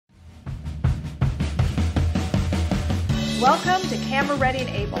Welcome to Camera Ready and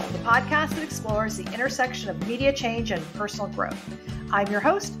Abel, the podcast that explores the intersection of media change and personal growth. I'm your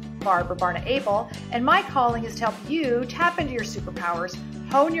host, Barna Abel, and my calling is to help you tap into your superpowers,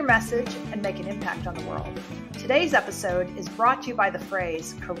 hone your message, and make an impact on the world. Today's episode is brought to you by the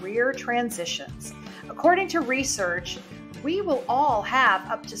phrase career transitions. According to research, we will all have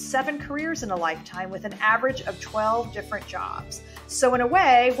up to 7 careers in a lifetime with an average of 12 different jobs. So in a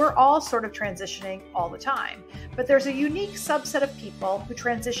way, we're all sort of transitioning all the time. But there's a unique subset of people who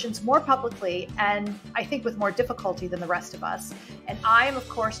transitions more publicly and I think with more difficulty than the rest of us. And I am, of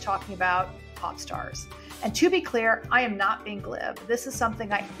course, talking about pop stars. And to be clear, I am not being glib. This is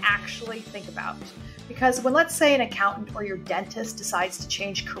something I actually think about. Because when, let's say, an accountant or your dentist decides to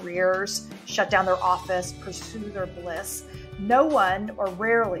change careers, shut down their office, pursue their bliss, no one, or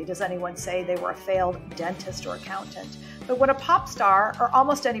rarely does anyone say they were a failed dentist or accountant. But when a pop star or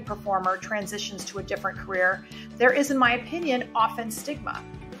almost any performer transitions to a different career, there is, in my opinion, often stigma.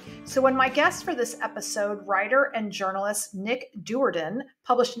 So when my guest for this episode, writer and journalist Nick Duerden,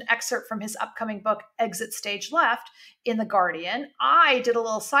 published an excerpt from his upcoming book, Exit Stage Left, in The Guardian, I did a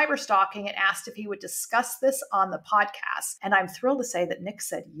little cyber stalking and asked if he would discuss this on the podcast. And I'm thrilled to say that Nick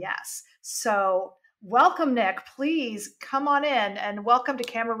said yes. So welcome, Nick. Please come on in and welcome to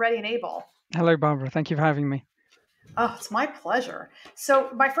Camera Ready and Able. Hello, Barbara. Thank you for having me. Oh, it's my pleasure. So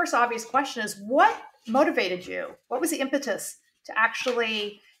my first obvious question is, what motivated you? What was the impetus to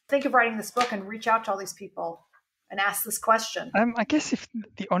actually think of writing this book and reach out to all these people and ask this question? I guess if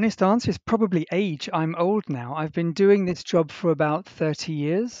the honest answer is probably age. I'm old now. I've been doing this job for about 30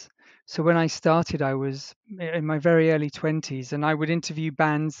 years. So when I started, I was in my very early 20s, and I would interview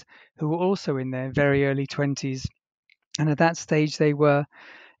bands who were also in their very early 20s. And at that stage, they were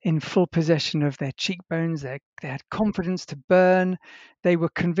in full possession of their cheekbones. They had confidence to burn. They were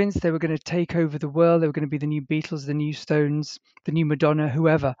convinced they were going to take over the world. They were going to be the new Beatles, the new Stones, the new Madonna,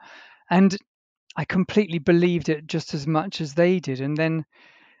 whoever. And I completely believed it just as much as they did. And then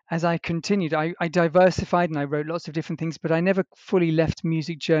as I continued, I diversified and I wrote lots of different things, but I never fully left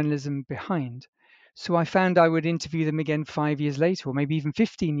music journalism behind. So I found I would interview them again 5 years later, or maybe even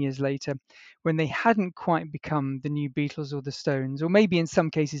 15 years later, when they hadn't quite become the new Beatles or the Stones, or maybe in some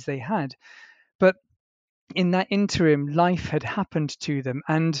cases they had. But in that interim, life had happened to them.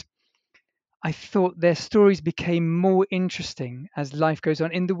 And I thought their stories became more interesting as life goes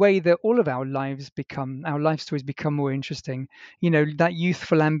on, in the way that all of our life stories become more interesting. You know, that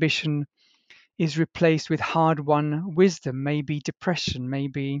youthful ambition is replaced with hard-won wisdom, maybe depression,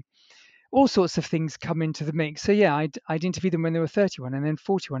 maybe all sorts of things come into the mix. So yeah, I'd interview them when they were 31 and then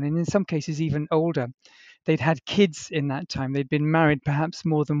 41, and in some cases even older. They'd had kids in that time. They'd been married perhaps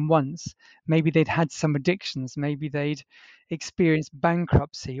more than once. Maybe they'd had some addictions. Maybe they'd experienced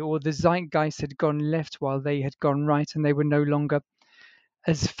bankruptcy, or the zeitgeist had gone left while they had gone right, and they were no longer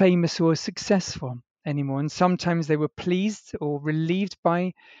as famous or as successful anymore. And sometimes they were pleased or relieved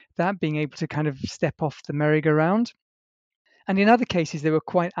by that, being able to kind of step off the merry-go-round. And in other cases, they were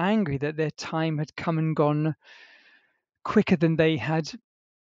quite angry that their time had come and gone quicker than they had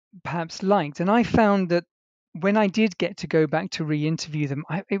perhaps liked. And I found that when I did get to go back to re-interview them,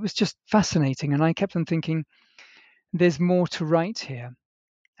 it was just fascinating. And I kept on thinking, there's more to write here.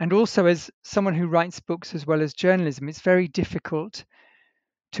 And also, as someone who writes books as well as journalism, it's very difficult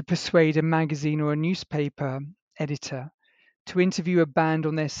to persuade a magazine or a newspaper editor to interview a band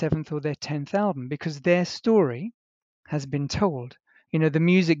on their 7th or their 10th album, because their story has been told. You know, the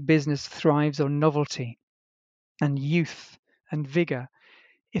music business thrives on novelty and youth and vigor.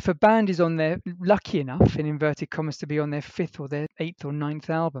 If a band is lucky enough, in inverted commas, to be on their 5th or their 8th or 9th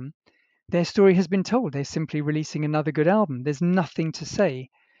album, their story has been told. They're simply releasing another good album. There's nothing to say.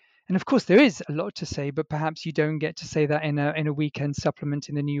 And of course, there is a lot to say, but perhaps you don't get to say that in a weekend supplement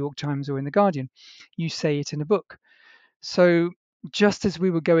in the New York Times or in the Guardian. You say it in a book. So just as we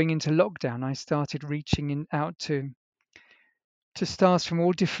were going into lockdown, I started reaching out to stars from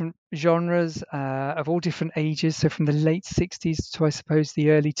all different genres, of all different ages, so from the late 60s to, I suppose,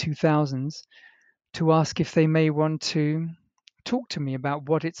 the early 2000s, to ask if they may want to talk to me about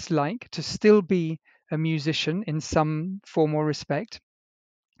what it's like to still be a musician in some form or respect,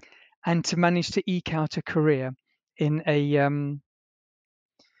 and to manage to eke out a career in a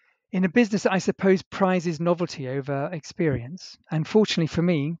business that I suppose prizes novelty over experience. And fortunately for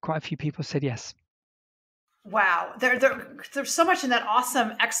me, quite a few people said yes. Wow. There's so much in that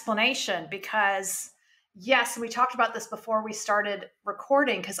awesome explanation, because yes, and we talked about this before we started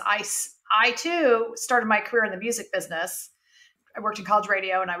recording, because I too started my career in the music business. I worked in college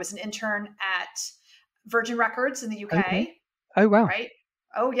radio and I was an intern at Virgin Records in the UK. Okay. Oh, wow. Right.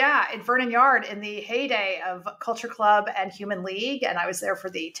 Oh yeah, in Vernon Yard in the heyday of Culture Club and Human League, and I was there for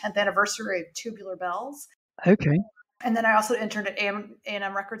the 10th anniversary of Tubular Bells. Okay. And then I also interned at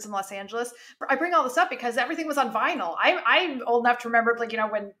A&M Records in Los Angeles. I bring all this up because everything was on vinyl. I'm old enough to remember, like,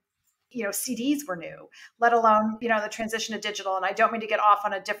 when CDs were new, let alone the transition to digital. And I don't mean to get off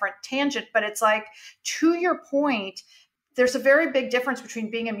on a different tangent, but it's like, to your point, there's a very big difference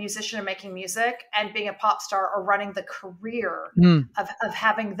between being a musician and making music and being a pop star or running the career Mm. of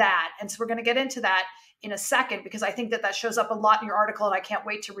having that. And so we're going to get into that in a second, because I think that shows up a lot in your article, and I can't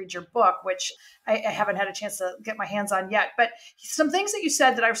wait to read your book, which I haven't had a chance to get my hands on yet. But some things that you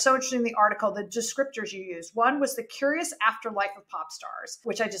said that are so interesting in the article, the descriptors you used. One was the curious afterlife of pop stars,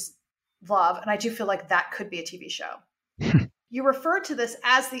 which I just love. And I do feel like that could be a TV show. You referred to this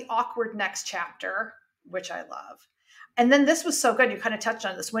as the awkward next chapter, which I love. And then this was so good. You kind of touched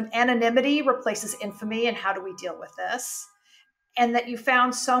on this, when anonymity replaces infamy, and how do we deal with this? And that you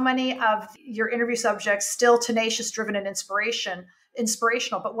found so many of your interview subjects still tenacious, driven, and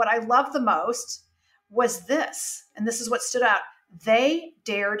inspirational. But what I love the most was this, and this is what stood out. They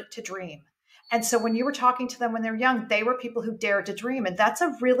dared to dream. And so when you were talking to them when they're young, they were people who dared to dream. And that's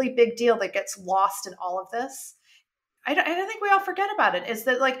a really big deal that gets lost in all of this. I don't think we all forget about it, is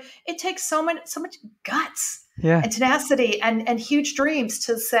that, like, it takes so much guts and tenacity and huge dreams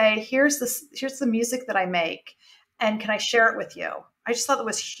to say, here's the music that I make, and can I share it with you? I just thought that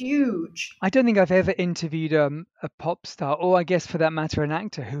was huge. I don't think I've ever interviewed a pop star, or I guess for that matter, an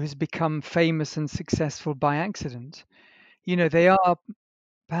actor who has become famous and successful by accident. They are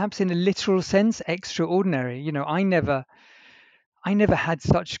perhaps in a literal sense extraordinary. I never had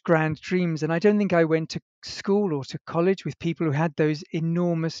such grand dreams, and I don't think I went to school or to college with people who had those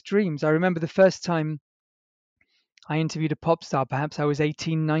enormous dreams. I remember the first time I interviewed a pop star, perhaps I was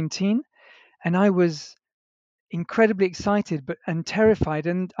 18, 19, and I was incredibly excited and terrified,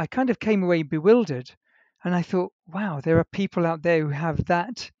 and I kind of came away bewildered. And I thought, wow, there are people out there who have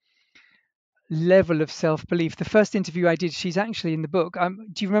that level of self-belief. The first interview I did, she's actually in the book.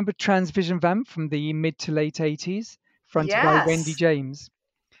 Do you remember Transvision Vamp from the mid to late 80s, fronted by Wendy Yes. James?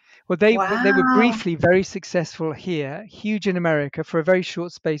 Well, they were Wow. briefly very successful here, huge in America for a very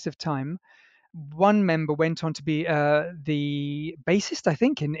short space of time. One member went on to be the bassist, I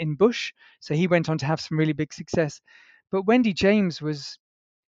think, in Bush. So he went on to have some really big success. But Wendy James was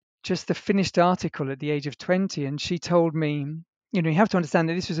just the finished article at the age of 20. And she told me, you have to understand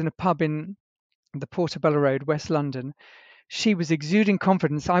that this was in a pub in the Portobello Road, West London. She was exuding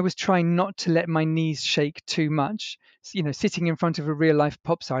confidence. I was trying not to let my knees shake too much, sitting in front of a real life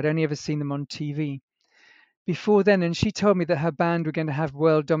pop star. I'd only ever seen them on TV before then, and she told me that her band were going to have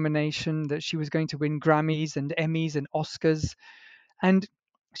world domination, that she was going to win Grammys and Emmys and Oscars. And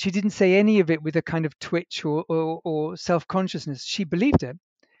she didn't say any of it with a kind of twitch or self-consciousness. She believed it.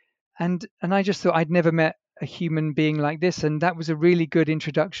 And I just thought I'd never met a human being like this. And that was a really good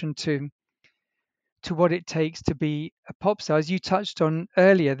introduction to what it takes to be a pop star. As you touched on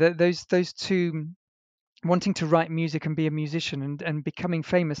earlier, that those two, wanting to write music and be a musician and becoming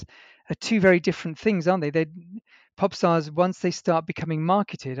famous, are two very different things, aren't they? Pop stars, once they start becoming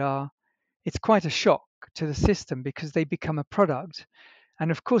marketed, it's quite a shock to the system because they become a product.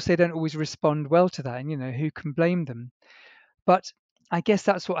 And of course, they don't always respond well to that. And, who can blame them? But I guess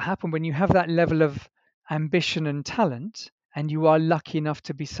that's what happened when you have that level of ambition and talent, and you are lucky enough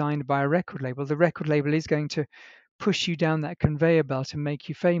to be signed by a record label. The record label is going to push you down that conveyor belt and make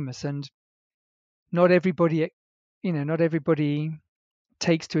you famous. And not everybody, not everybody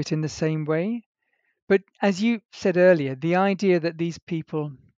takes to it in the same way. But as you said earlier, the idea that these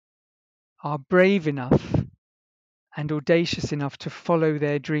people are brave enough and audacious enough to follow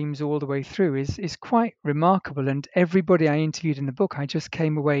their dreams all the way through is quite remarkable. And everybody I interviewed in the book, I just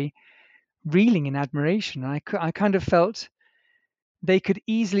came away reeling in admiration. And I kind of felt they could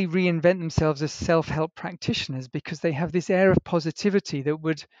easily reinvent themselves as self-help practitioners because they have this air of positivity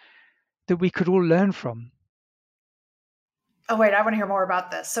that we could all learn from. Oh, wait, I want to hear more about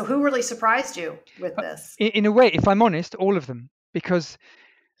this. So who really surprised you with this? In a way, if I'm honest, all of them, because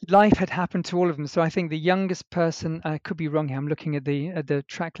life had happened to all of them. So I think the youngest person, I could be wrong here, I'm looking at the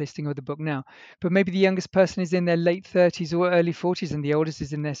track listing of the book now, but maybe the youngest person is in their late 30s or early 40s, and the oldest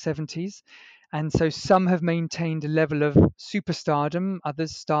is in their 70s. And so some have maintained a level of superstardom,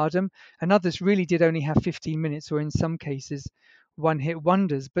 others stardom, and others really did only have 15 minutes, or in some cases, one-hit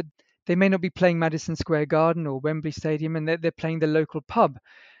wonders. But they may not be playing Madison Square Garden or Wembley Stadium, and they're playing the local pub,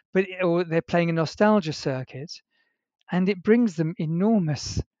 or they're playing a nostalgia circuit, and it brings them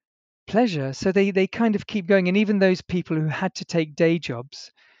enormous pleasure. So they kind of keep going. And even those people who had to take day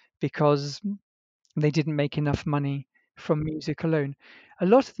jobs because they didn't make enough money from music alone. A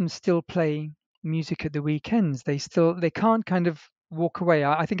lot of them still play music at the weekends. They can't kind of walk away.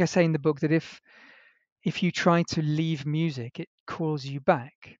 I think I say in the book that if you try to leave music, it calls you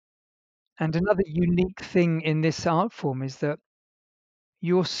back. And another unique thing in this art form is that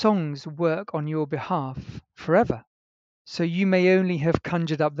your songs work on your behalf forever. So you may only have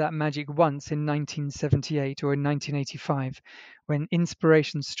conjured up that magic once in 1978 or in 1985 when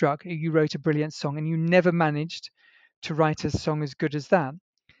inspiration struck, you wrote a brilliant song and you never managed to write a song as good as that.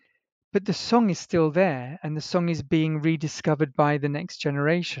 But the song is still there and the song is being rediscovered by the next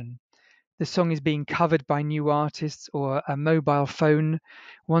generation. The song is being covered by new artists, or a mobile phone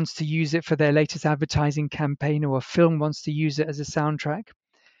wants to use it for their latest advertising campaign, or a film wants to use it as a soundtrack.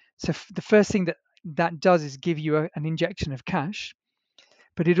 So the first thing that does is give you an injection of cash,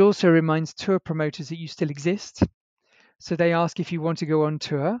 but it also reminds tour promoters that you still exist. So they ask if you want to go on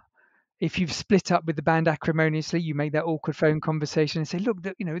tour. If you've split up with the band acrimoniously, you make that awkward phone conversation and say, "Look,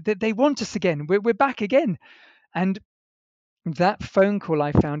 they want us again. We're back again." And that phone call,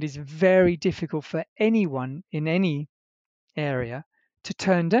 I found, is very difficult for anyone in any area to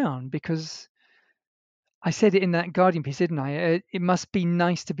turn down, because I said it in that Guardian piece, didn't I? It must be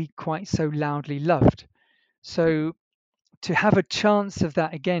nice to be quite so loudly loved. So to have a chance of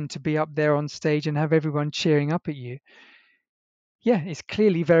that again, to be up there on stage and have everyone cheering up at you, yeah, it's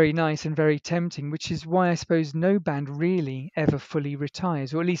clearly very nice and very tempting, which is why I suppose no band really ever fully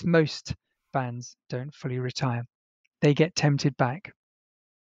retires, or at least most bands don't fully retire. They get tempted back.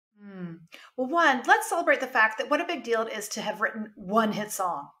 Hmm. Well, one, let's celebrate the fact that what a big deal it is to have written one hit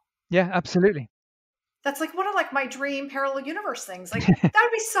song. Yeah, absolutely. That's like one of like my dream parallel universe things. Like that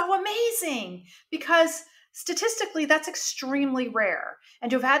would be so amazing, because statistically that's extremely rare.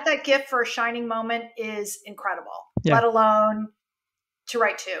 And to have had that gift for a shining moment is incredible, Yeah. let alone to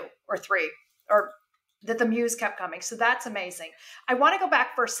write two or three, or that the muse kept coming. So that's amazing. I want to go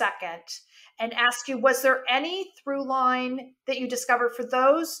back for a second and ask you, was there any through line that you discovered for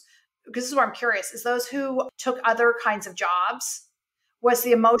those, because this is where I'm curious, is those who took other kinds of jobs? Was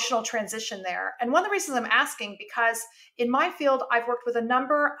the emotional transition there? And one of the reasons I'm asking, because in my field, I've worked with a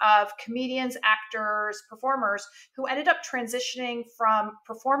number of comedians, actors, performers who ended up transitioning from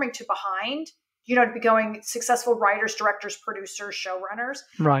performing to behind, to be going successful writers, directors, producers, showrunners.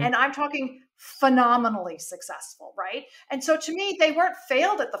 Right. And I'm talking phenomenally successful, right? And so to me, they weren't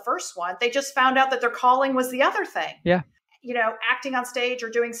failed at the first one. They just found out that their calling was the other thing. Yeah. Acting on stage or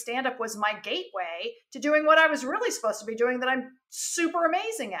doing stand-up was my gateway to doing what I was really supposed to be doing, that I'm super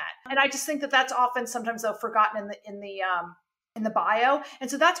amazing at. And I just think that that's often sometimes though forgotten in the bio. And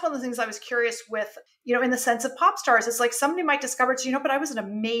so that's one of the things I was curious with, in the sense of pop stars. It's like somebody might discover, but I was an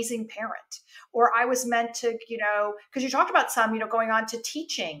amazing parent, or I was meant to, because you talked about some, going on to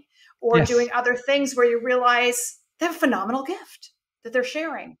teaching or Yes. doing other things where you realize they have a phenomenal gift that they're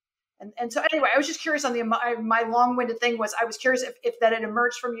sharing. And so anyway, I was just curious on my long-winded thing was, I was curious if that had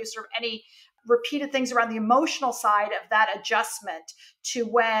emerged from you sort of any repeated things around the emotional side of that adjustment to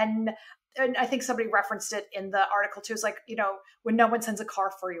when, and I think somebody referenced it in the article too, is like, when no one sends a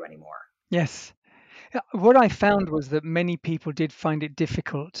car for you anymore. Yes. What I found was that many people did find it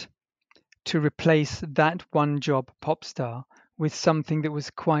difficult to replace that one job, pop star, with something that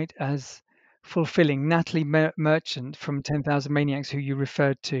was quite as fulfilling. Natalie Merchant from 10,000 Maniacs, who you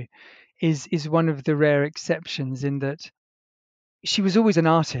referred to, is one of the rare exceptions, in that she was always an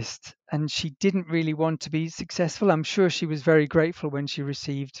artist and she didn't really want to be successful. I'm sure she was very grateful when she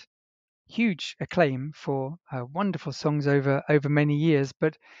received huge acclaim for her wonderful songs over many years,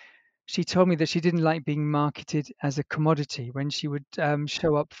 but she told me that she didn't like being marketed as a commodity. When she would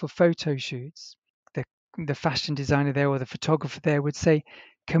show up for photo shoots, the fashion designer there or the photographer there would say,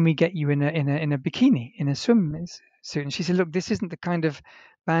 "Can we get you in a bikini, in a swim suit?" And she said, "Look, this isn't the kind of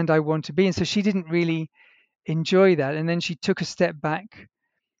band I want to be." And so she didn't really enjoy that. And then she took a step back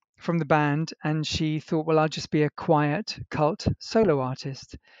from the band and she thought, well, I'll just be a quiet cult solo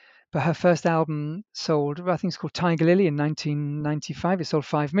artist. But her first album sold, I think it's called Tiger Lily, in 1995. It sold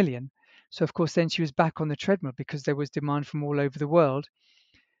 5 million. So of course then she was back on the treadmill because there was demand from all over the world.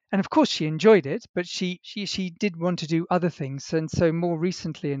 And of course she enjoyed it, but she did want to do other things. And so more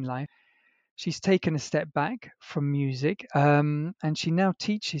recently in life, she's taken a step back from music, and she now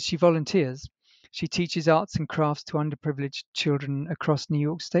teaches. She volunteers. She teaches arts and crafts to underprivileged children across New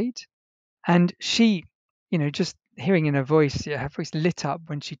York State. And she, just hearing in her voice lit up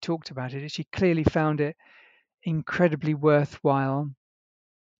when she talked about it. She clearly found it incredibly worthwhile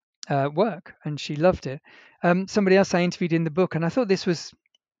work, and she loved it. Somebody else I interviewed in the book, and I thought this was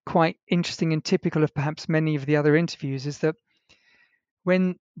quite interesting and typical of perhaps many of the other interviews, is that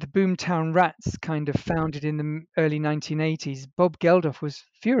When the Boomtown Rats kind of founded in the early 1980s, Bob Geldof was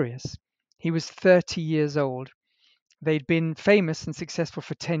furious. He was 30 years old. They'd been famous and successful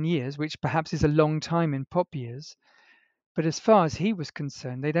for 10 years, which perhaps is a long time in pop years. But as far as he was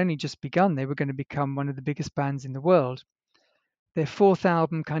concerned, they'd only just begun. They were going to become one of the biggest bands in the world. Their fourth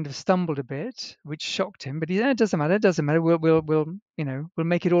album kind of stumbled a bit, which shocked him. But he said, "It doesn't matter. It doesn't matter. We'll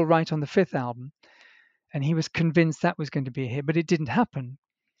make it all right on the fifth album." And he was convinced that was going to be a hit, but it didn't happen.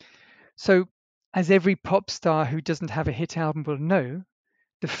 So, as every pop star who doesn't have a hit album will know,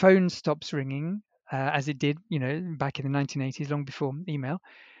 the phone stops ringing, as it did, back in the 1980s, long before email.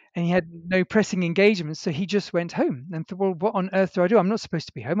 And he had no pressing engagements, so he just went home and thought, well, what on earth do I do? I'm not supposed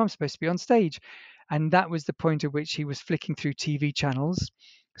to be home. I'm supposed to be on stage. And that was the point at which he was flicking through TV channels,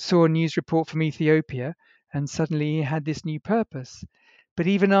 saw a news report from Ethiopia, and suddenly he had this new purpose. But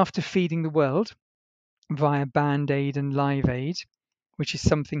even after feeding the world via Band Aid and Live Aid, which is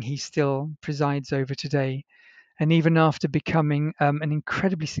something he still presides over today, and even after becoming an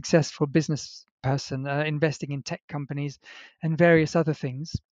incredibly successful business person, investing in tech companies and various other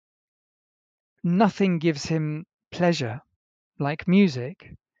things, nothing gives him pleasure like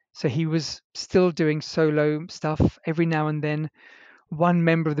music. So he was still doing solo stuff. Every now and then, one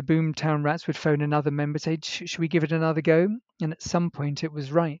member of the Boomtown Rats would phone another member, say, should we give it another go? And at some point it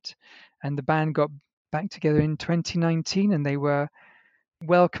was right. And the band got back together in 2019 and they were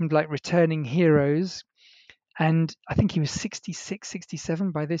welcomed like returning heroes. And I think he was 66,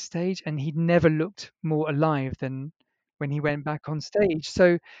 67 by this stage, and he'd never looked more alive than when he went back on stage.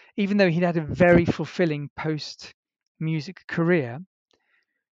 So even though he'd had a very fulfilling post music career,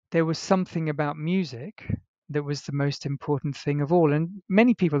 there was something about music that was the most important thing of all. And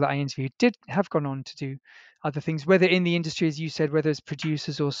many people that I interviewed did have gone on to do other things, whether in the industry, as you said, whether as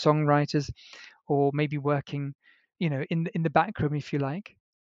producers or songwriters, or maybe working, in the back room, if you like.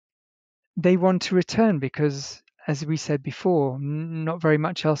 They want to return because, as we said before, not very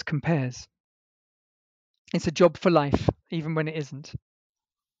much else compares. It's a job for life, even when it isn't.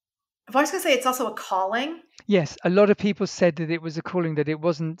 If I was going to say it's also a calling. Yes, a lot of people said that it was a calling, that it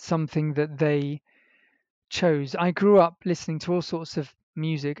wasn't something that they chose. I grew up listening to all sorts of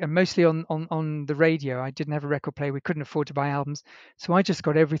music and mostly on the radio. I didn't have a record player. We couldn't afford to buy albums. So I just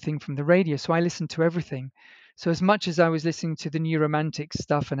got everything from the radio. So I listened to everything. So as much as I was listening to the new romantic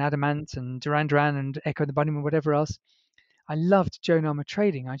stuff and Adamant and Duran Duran and Echo and the Bunnymen and whatever else, I loved Joan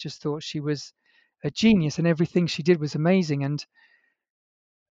Armatrading. I just thought she was a genius and everything she did was amazing. And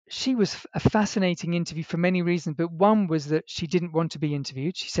she was a fascinating interview for many reasons, but one was that she didn't want to be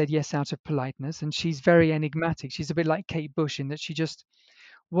interviewed. She said yes out of politeness, and she's very enigmatic. She's a bit like Kate Bush in that she just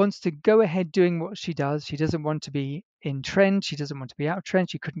wants to go ahead doing what she does. She doesn't want to be in trend. She doesn't want to be out of trend.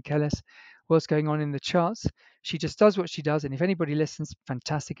 She couldn't care less what's going on in the charts. She just does what she does, and if anybody listens,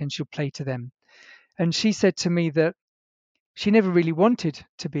 fantastic, and she'll play to them. And she said to me that she never really wanted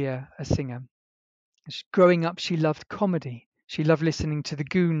to be a singer. Growing up, she loved comedy. She loved listening to the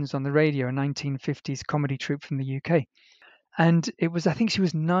Goons on the radio, a 1950s comedy troupe from the UK. And it was, I think she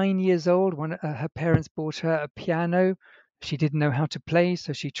was 9 years old when her parents bought her a piano. She didn't know how to play,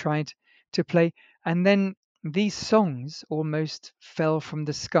 so she tried to play. And then these songs almost fell from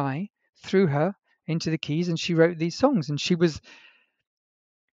the sky through her into the keys, and she wrote these songs. And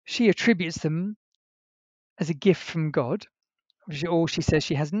she attributes them as a gift from God. Or she says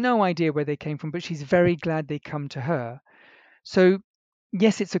she has no idea where they came from, but she's very glad they come to her. So,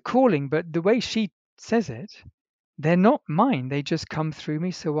 yes, it's a calling, but the way she says it, they're not mine. They just come through me.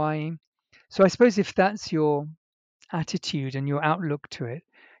 So I suppose if that's your attitude and your outlook to it,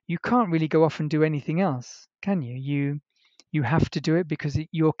 you can't really go off and do anything else, can you? You have to do it because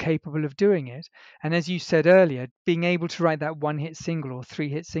you're capable of doing it. And as you said earlier, being able to write that one hit single or three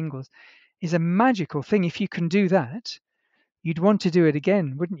hit singles is a magical thing. If you can do that, you'd want to do it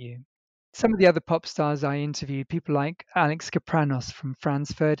again, wouldn't you? Some of the other pop stars I interviewed, people like Alex Kapranos from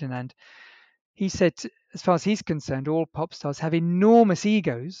Franz Ferdinand, he said, as far as he's concerned, all pop stars have enormous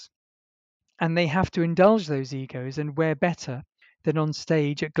egos and they have to indulge those egos, and where better than on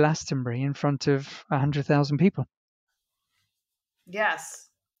stage at Glastonbury in front of 100,000 people. Yes.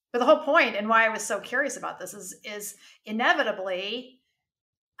 But the whole point and why I was so curious about this is inevitably,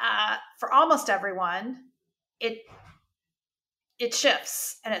 for almost everyone, it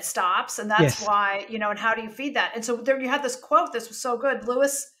shifts and it stops. And that's Yes. why, and how do you feed that? And so there you had this quote. This was so good.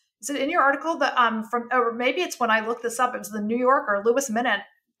 Lewis, is it in your article that or maybe it's when I looked this up, it was the New Yorker, Lewis Minute,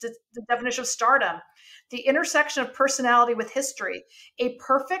 the definition of stardom: the intersection of personality with history, a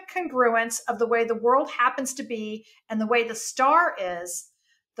perfect congruence of the way the world happens to be and the way the star is.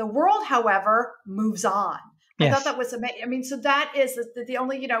 The world, however, moves on. I thought Yes. that was amazing. I mean, so that is the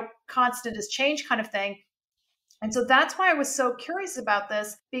only, constant is change kind of thing. And so that's why I was so curious about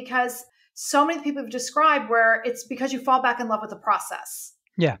this, because so many people have described where it's because you fall back in love with the process,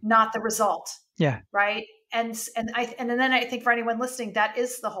 Yeah. not the result. Yeah. Right. And then I think for anyone listening, that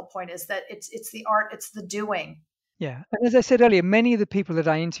is the whole point, is that it's the art, it's the doing. Yeah. And as I said earlier, many of the people that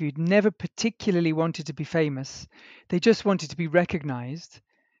I interviewed never particularly wanted to be famous. They just wanted to be recognized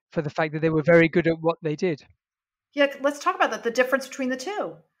for the fact that they were very good at what they did. Yeah. Let's talk about that. The difference between the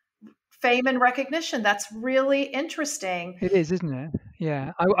two, fame and recognition. That's really interesting. It is, isn't it?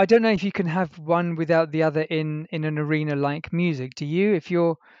 Yeah. I don't know if you can have one without the other in an arena like music. Do you?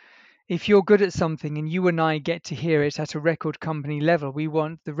 If you're good at something and you and I get to hear it at a record company level, we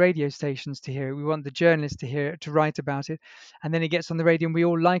want the radio stations to hear it, we want the journalists to hear it, to write about it, and then it gets on the radio and we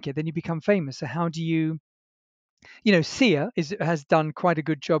all like it, then you become famous. So how do Sia has done quite a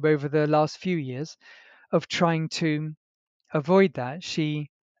good job over the last few years of trying to avoid that. She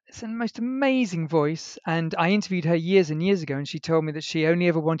has the most amazing voice, and I interviewed her years and years ago, and she told me that she only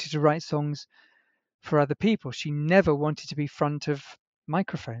ever wanted to write songs for other people. She never wanted to be front of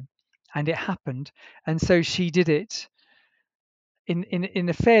microphone, and it happened. And so she did it in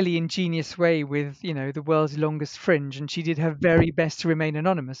a fairly ingenious way with the world's longest fringe, and she did her very best to remain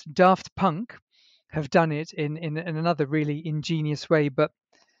anonymous. Daft Punk have done it in another really ingenious way, but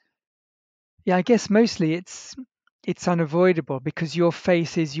yeah, I guess mostly it's unavoidable because your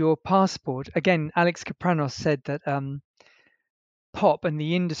face is your passport. Again, Alex Kapranos said that pop and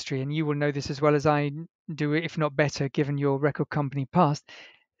the industry, and you will know this as well as I do, if not better, given your record company past.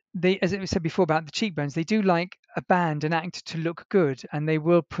 They, as it was said before about the cheekbones, they do like a band, an actor to look good, and they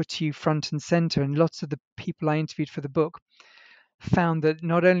will put you front and center. And lots of the people I interviewed for the book found that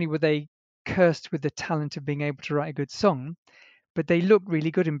not only were they cursed with the talent of being able to write a good song, but they look really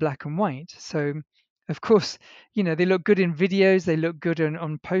good in black and white. So, of course, they look good in videos, they look good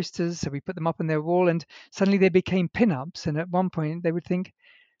on posters. So we put them up on their wall, and suddenly they became pin-ups. And at one point, they would think,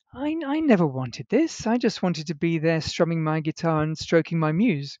 I never wanted this. I just wanted to be there strumming my guitar and stroking my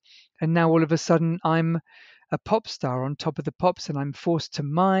muse. And now all of a sudden, I'm a pop star on top of the pops, and I'm forced to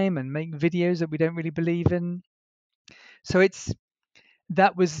mime and make videos that we don't really believe in. So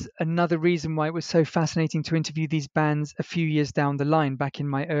that was another reason why it was so fascinating to interview these bands a few years down the line, back in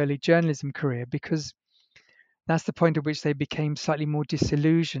my early journalism career, because that's the point at which they became slightly more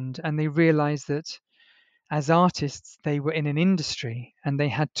disillusioned, and they realized that as artists they were in an industry and they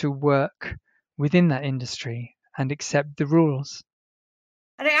had to work within that industry and accept the rules.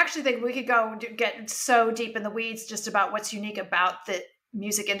 And I actually think we could go get so deep in the weeds just about what's unique about the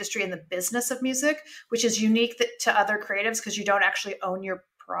music industry and the business of music, which is unique to other creatives because you don't actually own your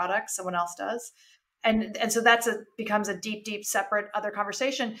product, someone else does. And so becomes a deep separate other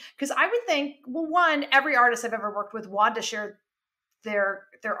conversation. Because I would think, well, one, every artist I've ever worked with wanted to share their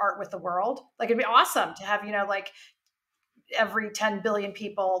art with the world. Like, it'd be awesome to have, like every 10 billion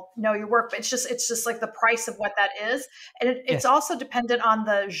people know your work, but it's just like the price of what that is. And it's Yes. also dependent on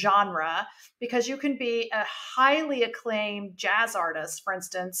the genre, because you can be a highly acclaimed jazz artist, for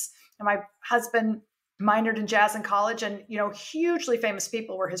instance. And my husband minored in jazz in college, and hugely famous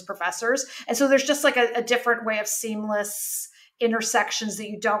people were his professors. And so there's just like a different way of seamless intersections that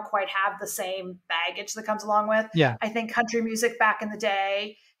you don't quite have the same baggage that comes along with. Yeah. I think country music back in the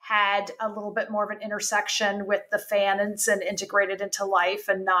day had a little bit more of an intersection with the fans and integrated into life,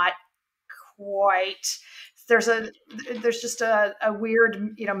 and not quite. There's just a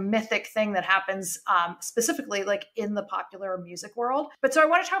weird, mythic thing that happens specifically like in the popular music world. But so I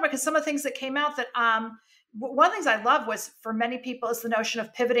want to talk about, because some of the things that came out that one of the things I love was, for many people, is the notion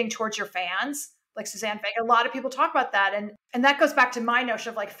of pivoting towards your fans. Like Suzanne Vega, a lot of people talk about that. And that goes back to my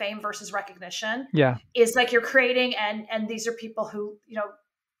notion of like fame versus recognition. Yeah. Is like you're creating, and these are people who,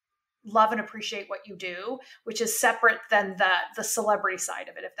 love and appreciate what you do, which is separate than the celebrity side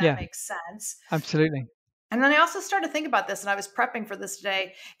of it, if that makes sense. Absolutely. And then I also started to think about this, and I was prepping for this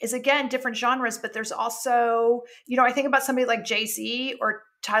today, is again, different genres, but there's also, I think about somebody like Jay-Z or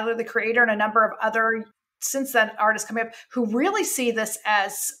Tyler, the Creator, and a number of other since then artists coming up who really see this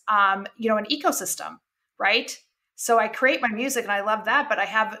as, an ecosystem, right? So I create my music and I love that, but I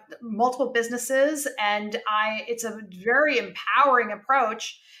have multiple businesses, and it's a very empowering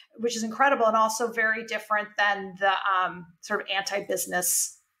approach, which is incredible, and also very different than the sort of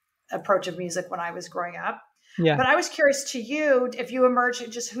anti-business approach of music when I was growing up. Yeah. But I was curious to you, if you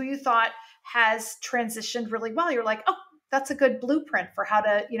emerged, just who you thought has transitioned really well. You're like, oh, that's a good blueprint for how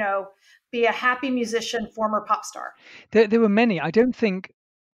to, be a happy musician, former pop star. There were many. I don't think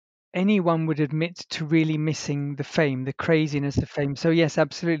anyone would admit to really missing the fame, the craziness of fame. So yes,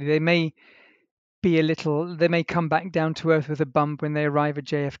 absolutely. They may be a little, they may come back down to earth with a bump when they arrive at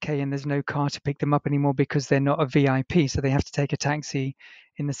JFK and there's no car to pick them up anymore because they're not a VIP, so they have to take a taxi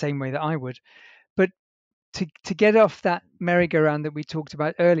in the same way that I would. But to get off that merry-go-round that we talked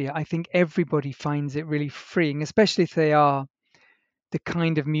about earlier, I think everybody finds it really freeing, especially if they are the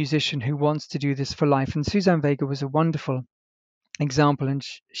kind of musician who wants to do this for life. And Suzanne Vega was a wonderful example, and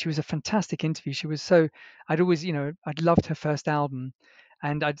she was a fantastic interview. She was so, I'd always, I'd loved her first album,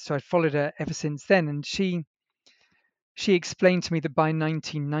 and I'd followed her ever since then. And she explained to me that by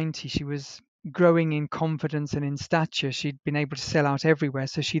 1990 she was growing in confidence and in stature. She'd been able to sell out everywhere,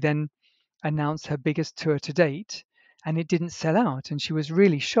 so she then announced her biggest tour to date, and it didn't sell out, and she was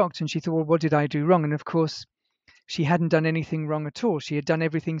really shocked, and she thought, well, what did I do wrong? And of course she hadn't done anything wrong at all. She had done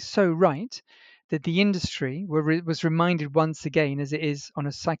everything so right that the industry was reminded once again, as it is on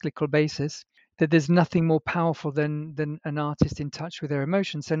a cyclical basis, that there's nothing more powerful than an artist in touch with their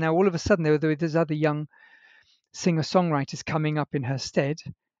emotions. So now all of a sudden there's other young singer-songwriters coming up in her stead.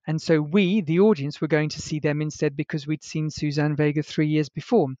 And so we, the audience, were going to see them instead because we'd seen Suzanne Vega 3 years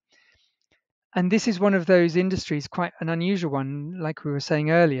before. And this is one of those industries, quite an unusual one, like we were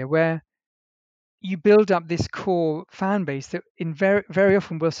saying earlier, where you build up this core fan base that in very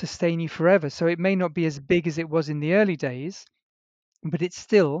often will sustain you forever. So it may not be as big as it was in the early days, but it's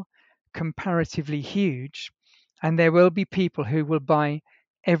still comparatively huge. And there will be people who will buy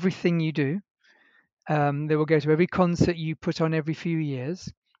everything you do. They will go to every concert you put on every few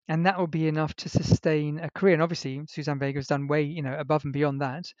years, and that will be enough to sustain a career. And obviously, Suzanne Vega has done way, above and beyond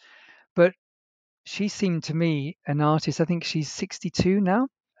that. But she seemed to me an artist. I think she's 62 now.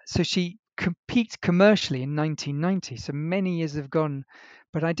 So she peaked commercially in 1990. So many years have gone,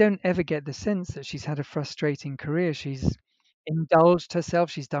 but I don't ever get the sense that she's had a frustrating career. She's indulged herself.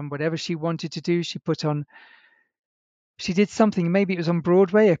 She's done whatever she wanted to do. She did something, maybe it was on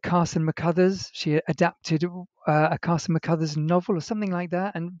Broadway, a Carson McCuthers. She adapted a Carson McCuthers novel or something like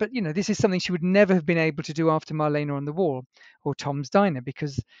that. But this is something she would never have been able to do after Marlena on the Wall or Tom's Diner,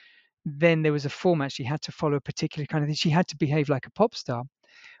 because then there was a format. She had to follow a particular kind of thing. She had to behave like a pop star.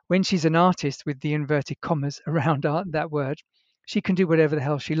 When she's an artist, with the inverted commas around that word, she can do whatever the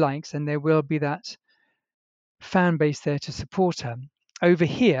hell she likes, and there will be that fan base there to support her. Over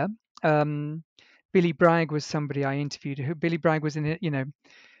here, Billy Bragg was somebody I interviewed. Billy Bragg was a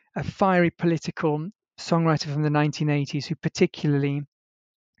fiery political songwriter from the 1980s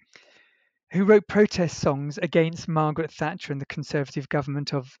who wrote protest songs against Margaret Thatcher and the Conservative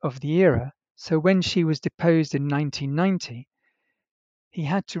government of the era. So when she was deposed in 1990, he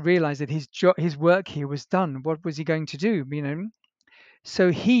had to realize that his work here was done. What was he going to do?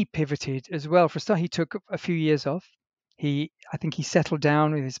 So he pivoted as well. For a start, he took a few years off. I think he settled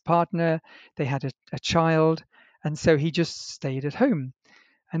down with his partner. They had a child, and so he just stayed at home.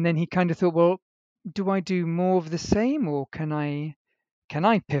 And then he kind of thought, well, do I do more of the same, or can I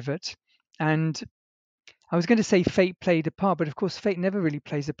pivot? And I was going to say fate played a part, but of course fate never really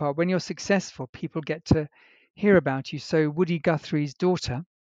plays a part. When you're successful, people get to hear about you. So Woody Guthrie's daughter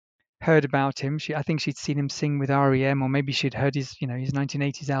heard about him. I think she'd seen him sing with REM, or maybe she'd heard his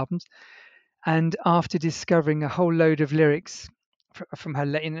 1980s albums. And after discovering a whole load of lyrics from her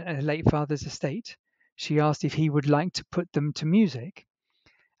late father's estate, she asked if he would like to put them to music.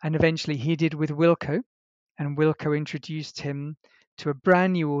 And eventually he did with Wilco, and Wilco introduced him to a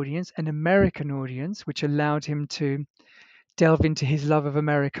brand new audience, an American audience, which allowed him to delve into his love of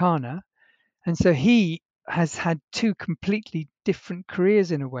Americana. And so he has had two completely different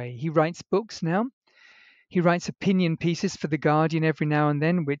careers in a way. He writes books now. He writes opinion pieces for The Guardian every now and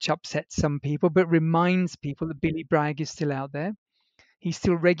then, which upsets some people, but reminds people that Billy Bragg is still out there. He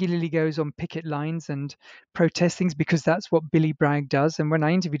still regularly goes on picket lines and protests things because that's what Billy Bragg does. And when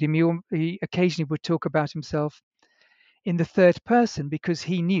I interviewed him, he occasionally would talk about himself in the third person because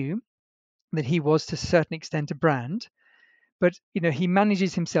he knew that he was to a certain extent a brand. But he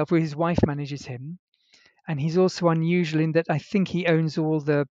manages himself, or his wife manages him. And he's also unusual in that I think he owns all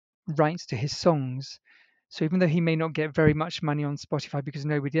the rights to his songs. So even though he may not get very much money on Spotify because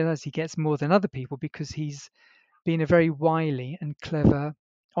nobody does, he gets more than other people because he's been a very wily and clever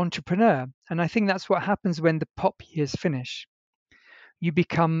entrepreneur. And I think that's what happens when the pop years finish. You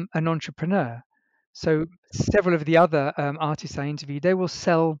become an entrepreneur. So several of the other artists I interviewed, they will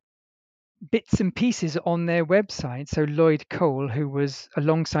sell bits and pieces on their website. So Lloyd Cole, who was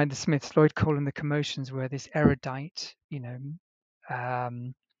alongside the Smiths, Lloyd Cole and the Commotions were this erudite,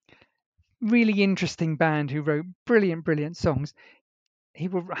 really interesting band who wrote brilliant songs. He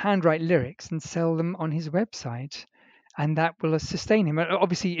will handwrite lyrics and sell them on his website. and that will sustain him. And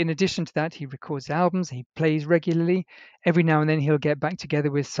obviously, in addition to that, he records albums, he plays regularly. Every now and then he'll get back together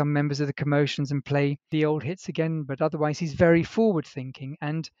with some members of the Commotions and play the old hits again, but otherwise he's very forward thinking,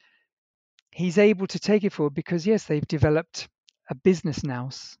 and he's able to take it forward because, yes, they've developed a business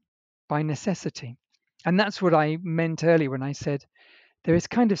nous by necessity. And that's what I meant earlier when I said there is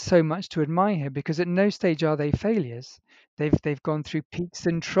kind of so much to admire here, because at no stage are they failures. They've gone through peaks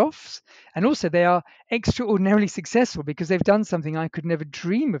and troughs, and also they are extraordinarily successful because they've done something I could never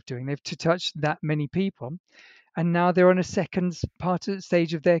dream of doing. They've to touch that many people, and now they're on a second part of the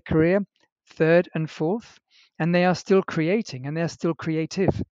stage of their career, third and fourth, and they are still creating and they're still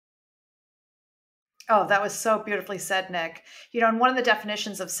creative. Oh, that was so beautifully said, Nick. And one of the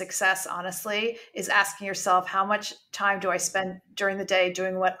definitions of success, honestly, is asking yourself, how much time do I spend during the day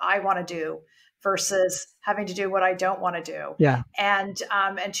doing what I want to do versus having to do what I don't want to do? Yeah. And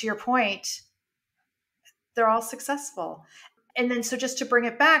to your point, they're all successful. And then, so just to bring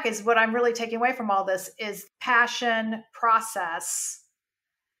it back, is what I'm really taking away from all this is passion, process,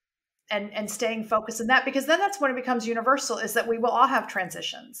 and staying focused in that, because then that's when it becomes universal, is that we will all have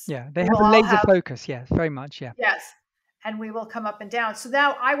transitions. Yeah, they have a laser focus. Yes, very much. Yeah. Yes. And we will come up and down. So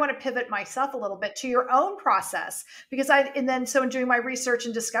now I want to pivot myself a little bit to your own process, because so in doing my research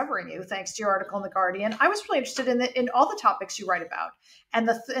and discovering you, thanks to your article in The Guardian, I was really interested in all the topics you write about and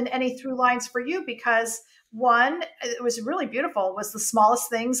any through lines for you, because one, it was really beautiful, was The Smallest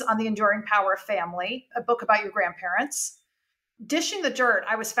Things on the Enduring Power of Family, a book about your grandparents. Dishing the Dirt,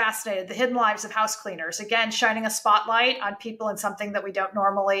 I was fascinated. The Hidden Lives of House Cleaners, again, shining a spotlight on people and something that we don't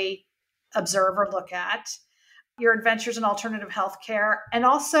normally observe or look at. Your adventures in alternative healthcare, and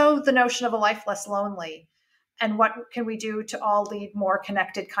also the notion of a life less lonely, and what can we do to all lead more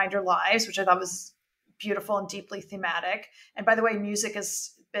connected, kinder lives, which I thought was beautiful and deeply thematic. And by the way, music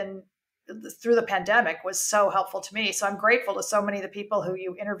has been, through the pandemic, was so helpful to me. So I'm grateful to so many of the people who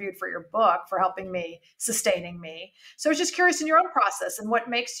you interviewed for your book for helping me, sustaining me. So I was just curious in your own process and what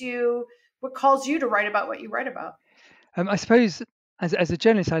calls you to write about what you write about. I suppose as a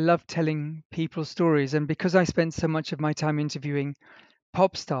journalist, I love telling people stories. And because I spent so much of my time interviewing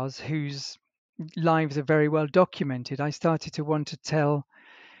pop stars whose lives are very well documented, I started to want to tell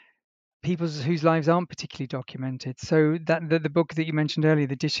people whose lives aren't particularly documented. So that the book that you mentioned earlier,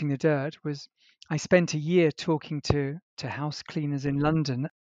 the Dishing the Dirt, was, I spent a year talking to house cleaners in London,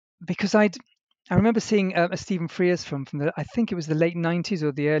 because I remember seeing a Stephen Frears film from I think it was the late 90s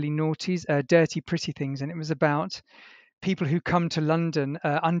or the early noughties, Dirty Pretty Things, and it was about people who come to London,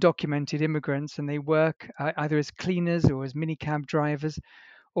 undocumented immigrants, and they work either as cleaners or as minicab drivers,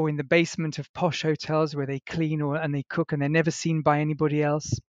 or in the basement of posh hotels where they clean and they cook, and they're never seen by anybody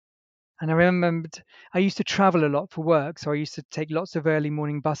else. And I remembered I used to travel a lot for work, so I used to take lots of early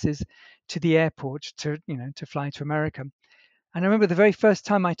morning buses to the airport to fly to America. And I remember the very first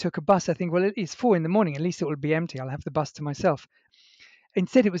time I took a bus, I think, well, it's 4 a.m, at least it will be empty. I'll have the bus to myself.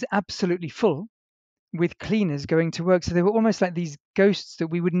 Instead, it was absolutely full with cleaners going to work. So they were almost like these ghosts that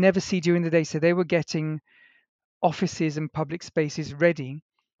we would never see during the day. So they were getting offices and public spaces ready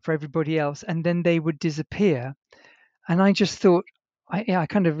for everybody else, and then they would disappear. And I just thought, I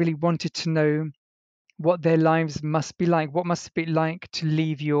kind of really wanted to know what their lives must be like. What must it be like to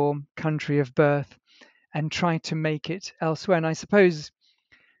leave your country of birth and try to make it elsewhere? And I suppose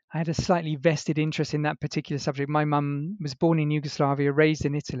I had a slightly vested interest in that particular subject. My mum was born in Yugoslavia, raised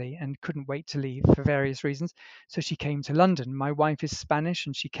in Italy, and couldn't wait to leave for various reasons. So she came to London. My wife is Spanish,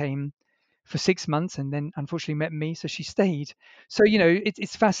 and she came for 6 months and then unfortunately met me, so she stayed. So,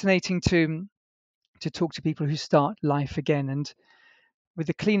 it's fascinating to talk to people who start life again. And with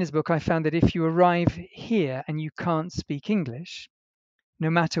the Cleaners book, I found that if you arrive here and you can't speak English, no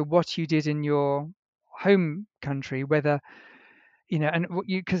matter what you did in your home country, whether and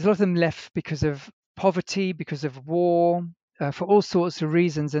because a lot of them left because of poverty, because of war, for all sorts of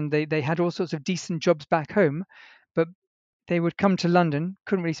reasons, and they had all sorts of decent jobs back home, but they would come to London,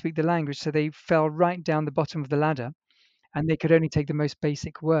 couldn't really speak the language, so they fell right down the bottom of the ladder, and they could only take the most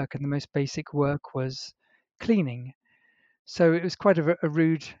basic work, and the most basic work was cleaning. So it was quite a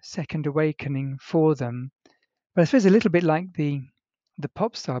rude second awakening for them. But I suppose a little bit like the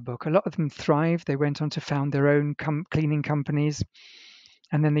pop star book, a lot of them thrived. They went on to found their own cleaning companies,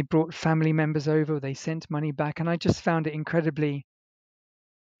 and then they brought family members over, they sent money back, and I just found it incredibly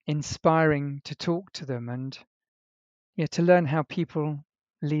inspiring to talk to them and to learn how people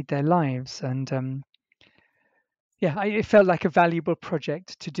lead their lives. And it felt like a valuable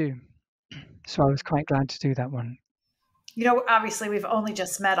project to do, so I was quite glad to do that one. Obviously we've only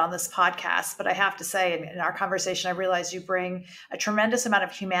just met on this podcast, but I have to say in our conversation, I realized you bring a tremendous amount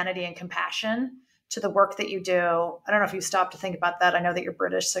of humanity and compassion to the work that you do. I don't know if you stop to think about that. I know that you're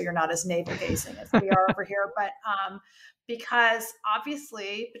British, so you're not as navel gazing as we are over here, but because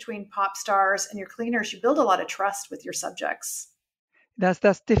obviously between pop stars and your cleaners, you build a lot of trust with your subjects.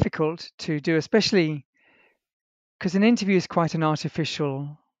 That's difficult to do, especially because an interview is quite an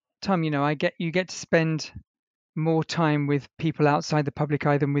artificial time. You get to spend more time with people outside the public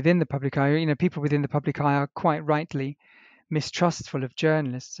eye than within the public eye. People within the public eye are quite rightly mistrustful of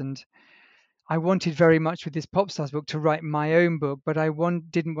journalists, and I wanted very much with this pop stars book to write my own book, but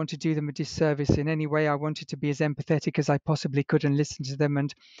didn't want to do them a disservice in any way. I wanted to be as empathetic as I possibly could and listen to them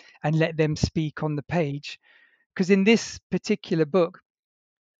and let them speak on the page. Because in this particular book,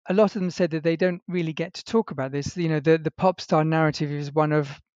 a lot of them said that they don't really get to talk about this. The pop star narrative is one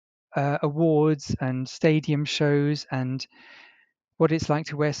of awards and stadium shows and what it's like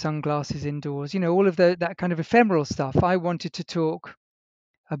to wear sunglasses indoors. All of that kind of ephemeral stuff. I wanted to talk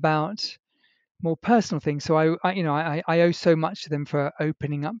about more personal things. So I owe so much to them for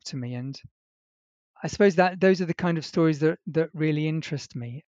opening up to me, and I suppose that those are the kind of stories that really interest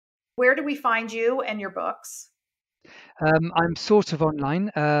me. Where do we find you and your books? I'm sort of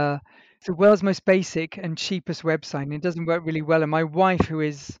online. It's the world's most basic and cheapest website, and it doesn't work really well. And my wife, who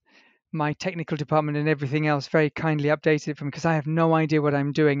is my technical department and everything else, very kindly updated it for me because I have no idea what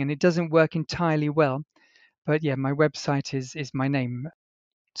I'm doing, and it doesn't work entirely well. But yeah, my website is my name.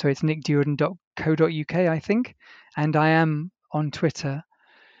 So it's nickduerden.co.uk, I think. And I am on Twitter.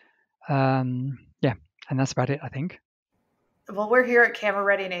 Yeah, and that's about it, I think. Well, we're here at Camera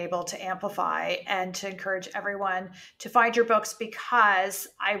Ready and Able to amplify and to encourage everyone to find your books, because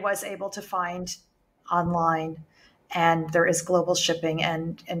I was able to find online, and there is global shipping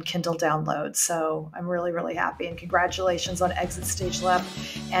and Kindle downloads. So I'm really, really happy, and congratulations on Exit Stage Left,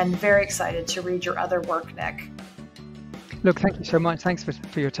 and very excited to read your other work, Nick. Look, thank you so much. Thanks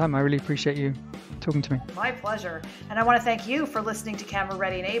for your time. I really appreciate you talking to me. My pleasure. And I want to thank you for listening to Camera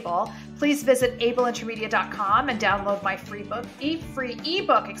Ready and Able. Please visit ableintermedia.com and download my free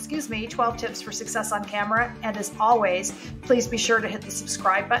ebook, 12 Tips for Success on Camera. And as always, please be sure to hit the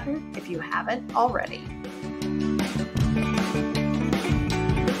subscribe button if you haven't already.